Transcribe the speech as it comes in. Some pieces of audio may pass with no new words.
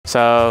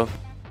So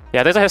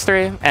yeah, there's a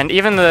history. And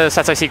even the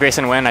sets I see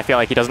Grayson win, I feel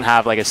like he doesn't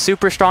have like a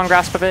super strong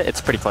grasp of it.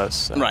 It's pretty close.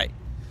 So. Right.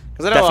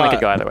 Definitely could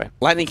go either way.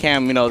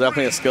 LightningCam, you know,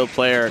 definitely a skilled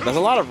player. Does a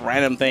lot of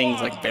random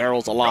things, like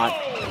barrels a lot.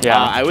 Yeah.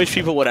 I wish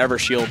people would ever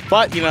shield,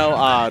 but, you know,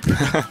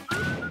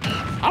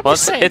 well,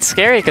 it's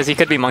scary because he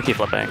could be monkey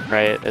flipping,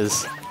 right?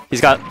 He's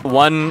got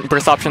one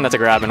burst option that's a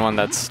grab and one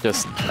that's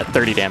just at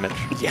 30 damage.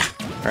 Yeah.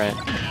 Right.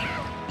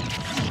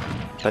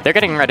 But they're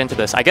getting right into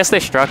this. I guess they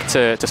struck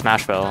to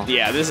Smashville.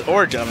 Yeah,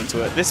 or jump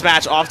into it. This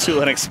match off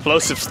to an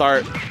explosive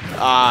start.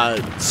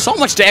 So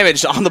much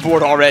damage on the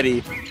board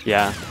already.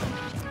 Yeah.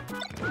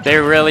 They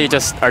really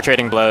just are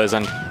trading blows,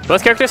 and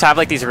both characters have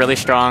like these really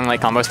strong like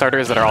combo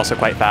starters that are also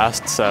quite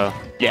fast. So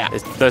yeah,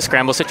 those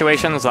scramble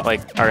situations that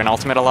like are in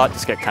ultimate a lot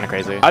just get kind of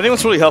crazy. I think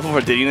what's really helpful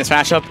for Diddy in this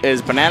matchup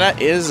is Banana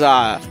is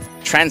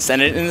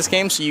transcendent in this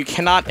game, so you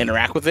cannot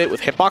interact with it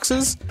with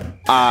hitboxes.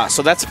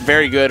 So that's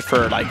very good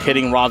for like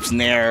hitting Rob's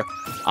nair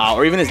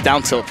or even his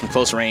down tilt from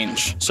close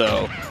range.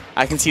 So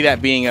I can see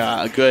that being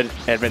a good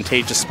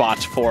advantageous spot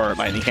for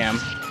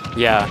LightningCam.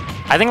 Yeah,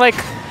 I think like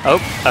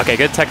okay,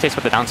 good tech chase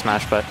with the down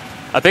smash, but.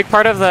 A big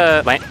part of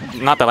the,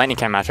 not the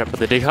LightningCam matchup, but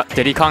the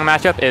Diddy Kong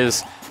matchup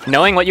is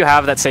knowing what you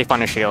have that's safe on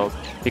your shield.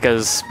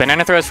 Because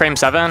Banana throws frame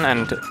 7,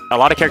 and a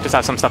lot of characters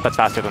have some stuff that's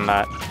faster than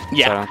that.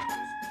 Yeah.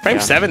 So, frame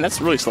 7?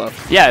 That's really slow.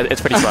 Yeah, it's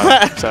pretty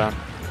slow. So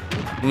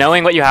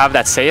knowing what you have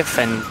that's safe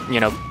and, you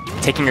know,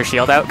 taking your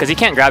shield out, because he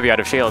can't grab you out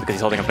of shield because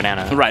he's holding a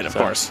banana. Right, of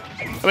course.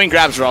 I mean,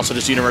 grabs are also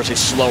just universally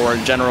slower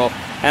in general.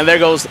 And there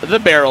goes the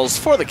barrels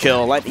for the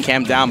kill.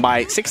 LightningCam down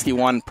by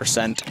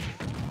 61%.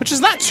 Which is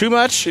not too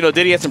much. You know,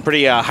 Diddy had some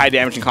pretty high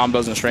damaging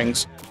combos and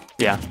strings.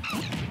 Yeah.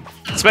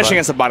 Especially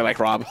against a body like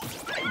Rob.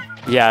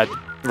 Yeah,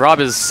 Rob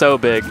is so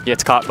big, he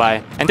gets caught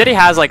by. And Diddy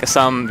has like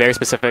some very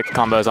specific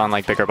combos on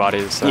like bigger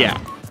bodies. So. Yeah.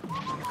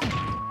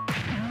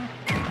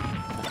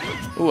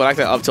 Ooh, I like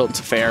that up tilt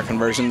to fair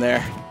conversion there.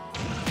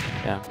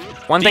 Yeah.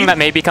 One thing that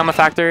may become a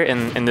factor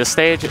in this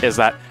stage is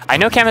that I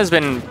know Cam has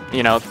been,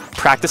 you know,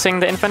 practicing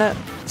the infinite.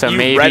 So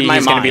maybe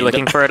he's going to be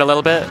looking for it a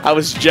little bit. I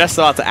was just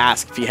about to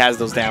ask if he has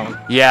those down.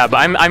 Yeah, but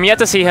I'm yet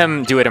to see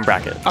him do it in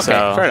bracket. Okay,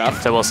 so, fair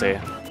enough. So we'll see.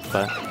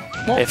 But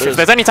well, if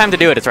there's any time to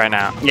do it, it's right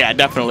now. Yeah,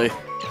 definitely.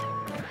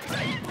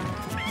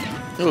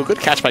 Ooh, good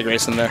catch by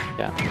Grayson there.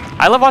 Yeah.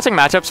 I love watching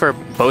matchups where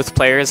both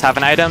players have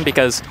an item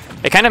because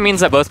it kind of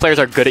means that both players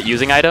are good at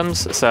using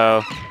items.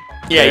 So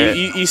yeah,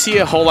 you see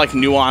a whole like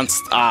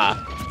nuanced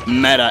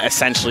meta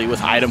essentially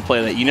with item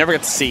play that you never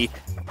get to see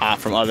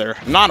from other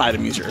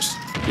non-item users.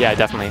 Yeah,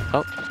 definitely.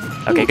 Oh,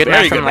 okay, good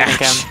match from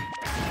LightningCam.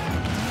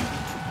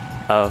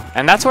 Oh,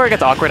 and that's where it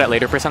gets awkward at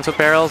later percents with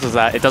barrels, is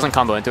that it doesn't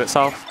combo into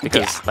itself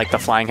because like the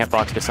flying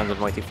hitbox just sends them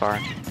way too far.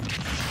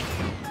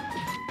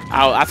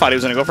 I thought he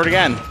was gonna go for it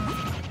again.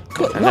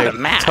 Good, what a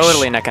match!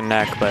 Totally neck and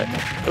neck, but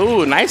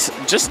ooh, nice.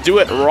 Just do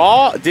it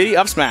raw. Diddy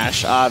up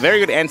smash. Very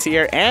good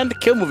anti-air and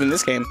kill move in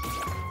this game.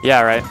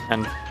 Yeah, right.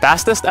 And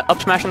fastest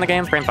up smash in the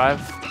game, frame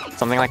 5,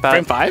 something like that.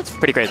 Frame 5?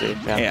 Pretty crazy.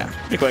 Yeah. Yeah,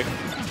 pretty quick.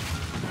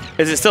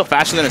 Is it still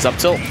faster than his up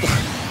tilt?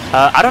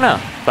 I don't know,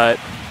 but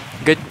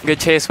good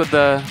chase with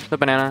the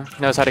banana.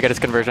 Knows how to get his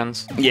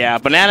conversions. Yeah,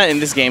 banana in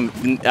this game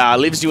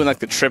leaves you in like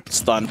the trip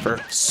stun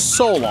for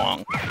so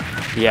long.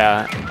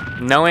 Yeah,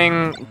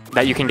 knowing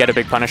that you can get a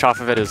big punish off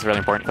of it is really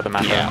important for the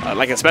matchup. Yeah,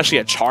 like especially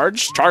at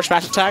charge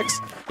smash attacks.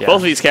 Yeah. Both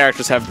of these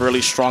characters have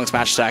really strong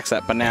smash attacks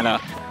that banana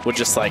would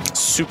just like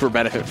super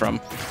benefit from.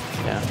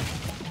 Yeah.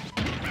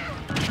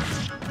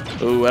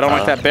 Ooh, I don't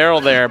like that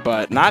barrel there,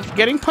 but not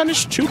getting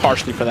punished too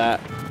harshly for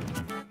that.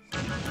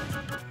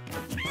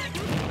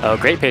 Oh,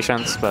 great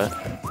patience, but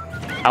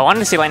I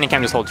wanted to see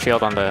LightningCam just hold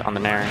shield on the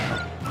nair.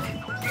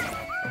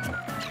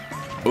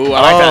 Ooh,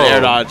 I like that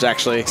air dodge,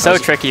 actually. So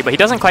tricky, but he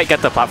doesn't quite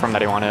get the platform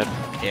that he wanted.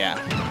 Yeah.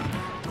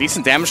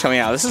 Decent damage coming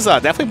out. This is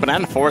definitely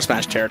banana forward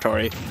smash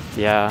territory.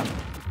 Yeah.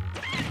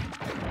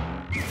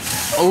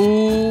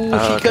 Ooh,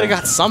 he could have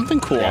got something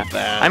cool off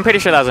that. I'm pretty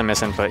sure that was a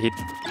misinput.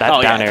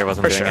 That down air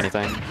wasn't doing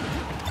anything.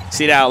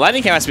 See, now,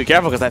 LightningCam has to be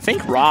careful because I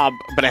think Rob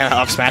banana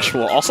up smash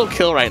will also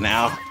kill right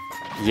now.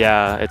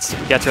 Yeah, it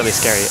gets really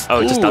scary.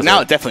 Oh, it just does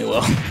now it definitely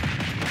will.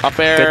 Up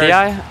air. Good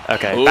DI?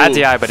 Okay. Ooh. Bad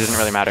DI, but it doesn't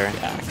really matter.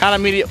 Yeah, kind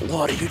of immediate.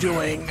 What are you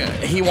doing?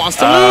 He wants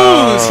to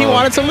lose. He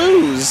wanted to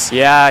lose.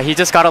 Yeah, he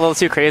just got a little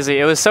too crazy.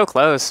 It was so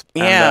close.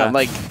 Yeah,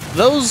 like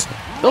those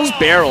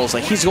barrels,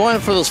 like he's going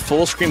for those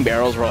full screen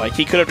barrels where like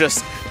he could have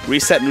just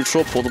reset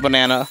neutral, pulled the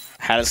banana,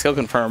 had a skill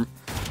confirm.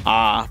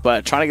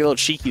 But trying to get a little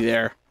cheeky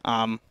there.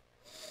 Yeah,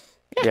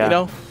 you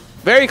know,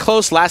 very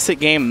close last hit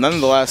game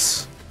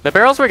nonetheless. The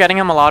barrels were getting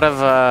him a lot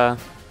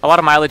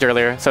of mileage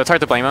earlier, so it's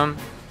hard to blame him.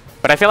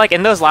 But I feel like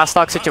in those last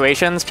stock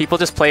situations, people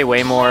just play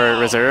way more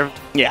reserved.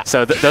 Yeah.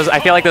 So I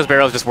feel like those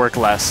barrels just work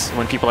less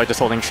when people are just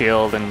holding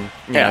shield and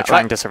you know,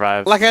 trying to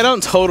survive. Like I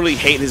don't totally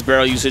hate his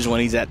barrel usage when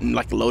he's at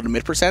like low to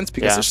mid percents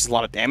because there's just a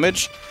lot of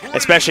damage,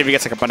 especially if he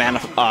gets like a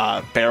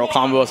banana barrel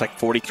combo. It's like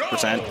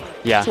 40%.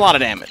 Yeah. It's a lot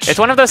of damage. It's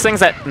one of those things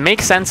that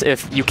makes sense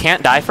if you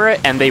can't die for it,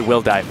 and they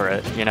will die for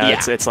it. You know,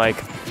 it's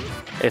like.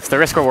 If the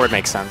risk reward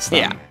makes sense,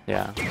 then,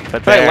 yeah.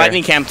 But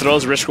LightningCam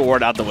throws risk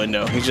reward out the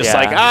window. He's just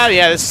like,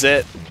 yeah, this is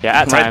it.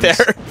 Yeah, at times. Right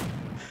there.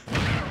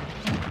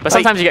 But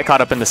sometimes you get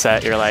caught up in the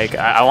set. You're like,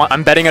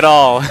 I'm betting it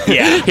all.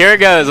 Yeah. Here it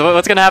goes.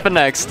 What's gonna happen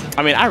next?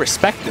 I mean, I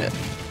respect it.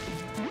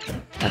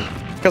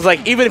 Because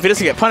like even if he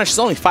doesn't get punished, it's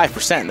only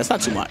 5%. That's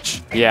not too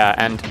much. Yeah,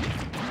 and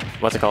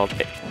what's it called?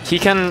 He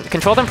can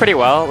control them pretty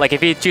well. Like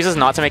if he chooses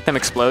not to make them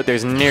explode,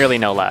 there's nearly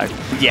no lag.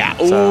 Yeah.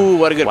 So, ooh,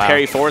 what a good wow.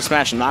 parry forward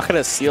smash. Not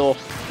gonna seal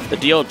the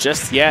deal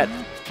just yet.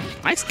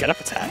 Nice get up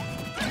attack.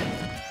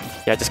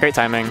 Yeah, just great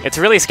timing. It's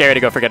really scary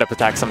to go for get up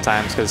attack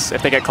sometimes because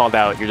if they get called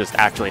out, you're just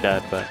actually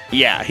dead. But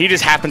yeah, he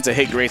just happened to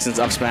hit Grayson's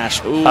up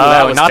smash. Ooh, oh,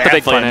 that was not the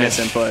big definitely a punish.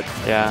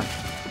 misinput. Yeah.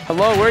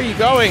 Hello, where are you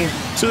going?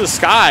 To the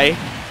sky.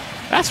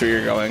 That's where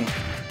you're going.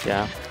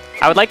 Yeah.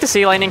 I would like to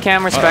see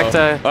LightningCam respect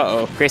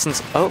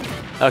Grayson's... Oh,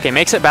 okay,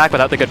 makes it back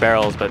without the good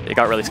barrels, but it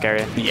got really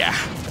scary. Yeah.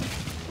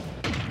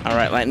 All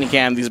right,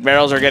 LightningCam, these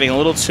barrels are getting a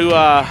little too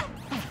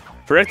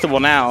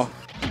predictable now.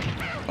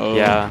 Oh,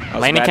 yeah,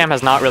 LightningCam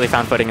has not really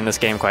found footing in this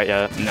game quite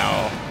yet.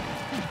 No.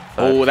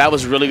 Oh, that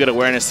was really good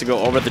awareness to go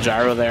over the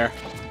gyro there.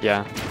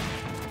 Yeah.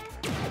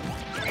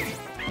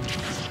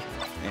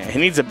 Yeah, he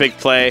needs a big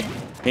play.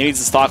 He needs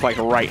to stock like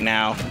right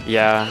now.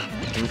 Yeah,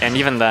 and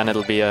even then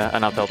it'll be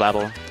an uphill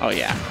battle. Oh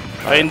yeah.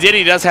 And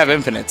Diddy does have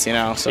infinites, you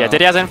know. So. Yeah,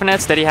 Diddy has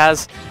infinites. Diddy's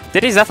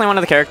definitely one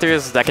of the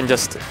characters that can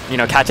just, you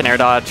know, catch an air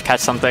dodge, catch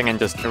something, and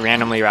just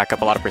randomly rack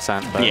up a lot of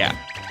percent. But yeah.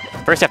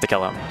 First you have to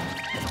kill him.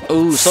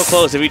 Ooh, so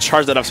close. If he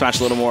charged that up smash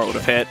a little more, it would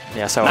have hit.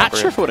 Yeah, so Not awkward.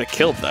 sure if it would have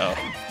killed though.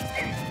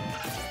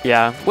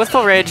 Yeah, with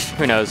full rage,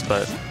 who knows?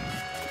 But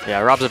yeah,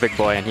 Rob's a big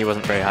boy, and he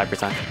wasn't very high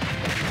percent.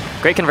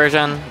 Great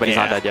conversion, but he's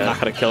not dead yet. Not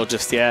gonna kill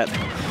just yet.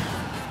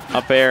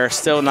 Up air,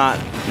 still not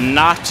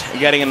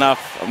getting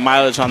enough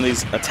mileage on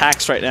these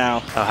attacks right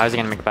now. Oh, how's he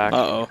gonna make it back?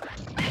 Uh-oh.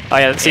 Oh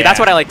yeah, see, that's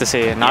what I like to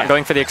see. Not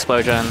going for the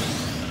explosion,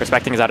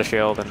 respecting his out of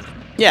shield, and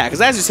yeah,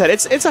 because as you said,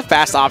 it's a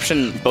fast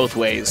option both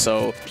ways.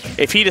 So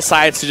if he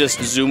decides to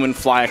just zoom and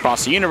fly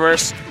across the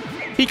universe,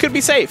 he could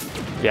be safe.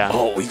 Yeah.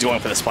 Oh, he's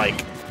going for the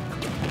spike.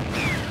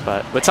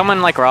 But with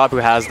someone like Rob who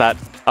has that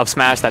up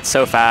smash that's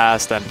so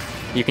fast, and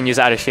you can use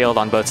out of shield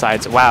on both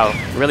sides. Wow,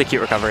 really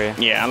cute recovery.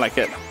 Yeah, I like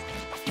it.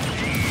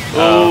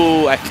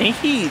 Oh, I think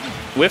he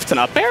whiffed an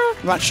up air?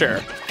 I'm not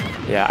sure.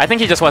 Yeah, I think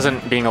he just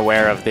wasn't being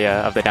aware of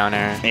the down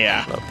air.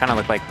 Yeah. Kind of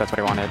looked like that's what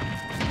he wanted.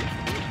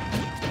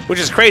 Which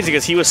is crazy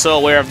because he was so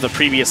aware of the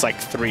previous like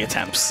 3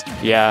 attempts.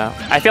 Yeah,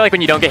 I feel like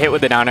when you don't get hit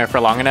with the down air for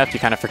long enough, you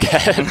kind of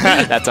forget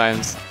at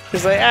times.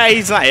 He's like,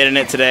 he's not hitting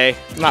it today.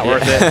 Not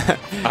worth it.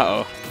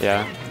 Uh-oh.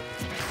 Yeah.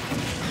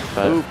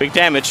 But ooh, big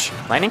damage.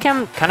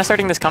 LightningCam kind of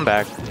starting this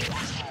comeback.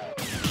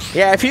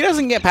 Yeah, if he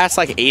doesn't get past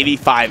like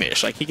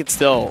 85-ish, like he could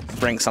still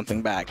bring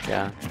something back.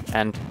 Yeah,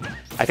 and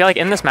I feel like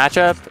in this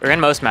matchup, or in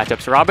most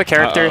matchups, Rob a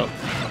character...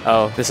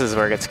 Oh, this is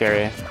where it gets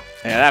scary.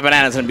 Yeah, that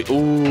banana's gonna be...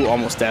 Ooh,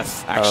 almost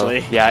death,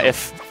 actually. Yeah,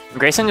 if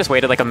Grayson just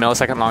waited like a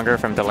millisecond longer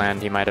for him to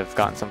land, he might have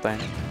gotten something.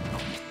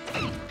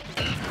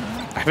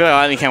 I feel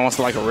like LightningCam wants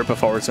to like rip a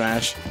forward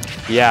smash.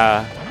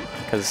 Yeah,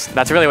 because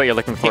that's really what you're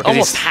looking for. He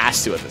almost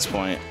has to at this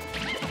point.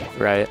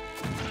 Right.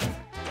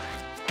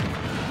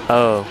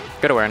 Oh,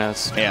 good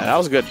awareness. Yeah, that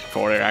was good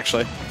forward air,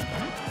 actually.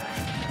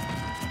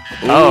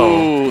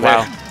 Oh, ooh,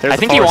 wow. I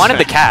think he wanted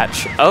the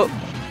catch. Oh,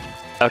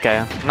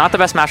 okay. Not the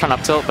best smash on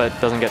up tilt, but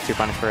doesn't get too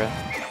punished for it.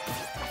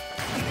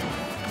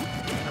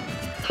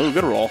 Ooh,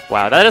 good roll.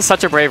 Wow, that is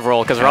such a brave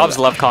roll, because Robs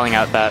love calling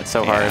out that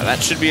so hard.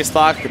 That should be a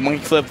stock.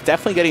 Monkey Flip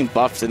definitely getting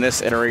buffed in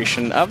this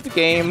iteration of the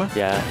game.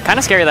 Yeah, kind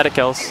of scary that it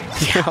kills.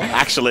 Yeah,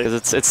 actually.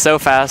 Because it's so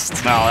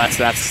fast. No,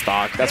 that's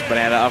stock. That's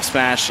banana up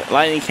smash.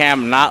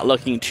 LightningCam not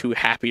looking too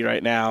happy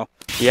right now.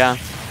 Yeah.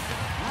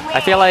 I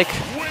feel like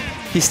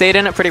he stayed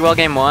in it pretty well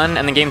game 1,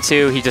 and then game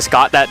 2, he just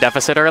got that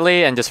deficit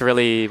early and just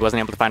really wasn't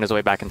able to find his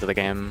way back into the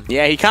game.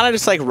 Yeah, he kind of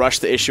just like rushed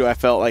the issue, I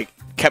felt like.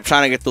 Kept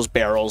trying to get those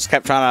barrels,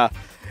 kept trying to...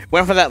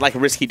 Went for that like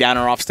risky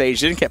downer off stage,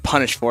 didn't get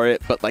punished for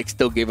it, but like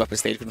still gave up his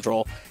stage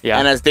control. Yeah.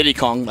 And as Diddy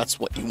Kong, that's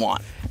what you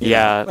want.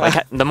 Yeah,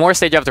 like the more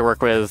stage you have to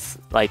work with,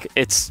 like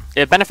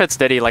it benefits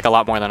Diddy like a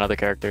lot more than other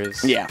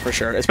characters. Yeah, for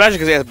sure. Especially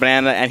because he has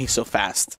banana and he's so fast.